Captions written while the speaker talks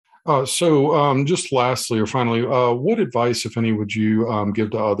Just lastly or finally, what advice, if any, would you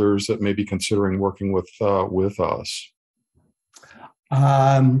give to others that may be considering working with us?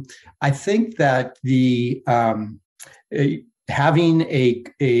 Um, I think that the having a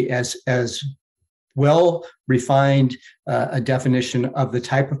as well refined a definition of the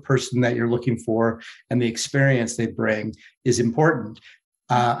type of person that you're looking for and the experience they bring is important.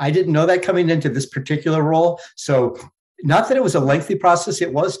 I didn't know that coming into this particular role, so not that it was a lengthy process,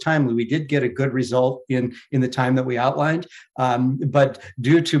 it was timely. We did get a good result in the time that we outlined, but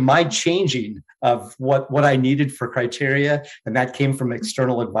due to my changing of what I needed for criteria, and that came from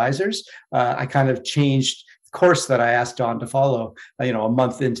external advisors, I kind of changed course that I asked Don to follow, a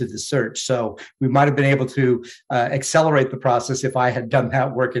month into the search. So we might have been able to accelerate the process if I had done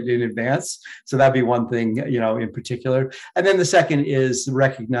that work in advance. So that'd be one thing, in particular. And then the second is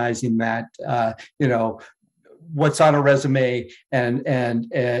recognizing that, what's on a resume and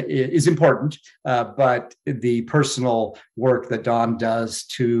is important, but the personal work that Don does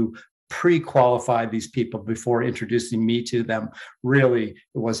to pre-qualify these people before introducing me to them really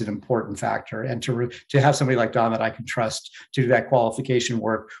was an important factor. And to have somebody like Don that I can trust to do that qualification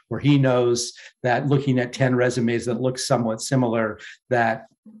work, where he knows that looking at 10 resumes that look somewhat similar, that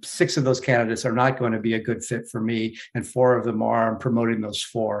 6 of those candidates are not going to be a good fit for me, and 4 of them are. I'm promoting those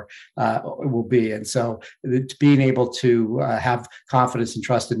 4 will be. And so being able to have confidence and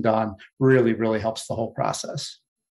trust in Don really, really helps the whole process.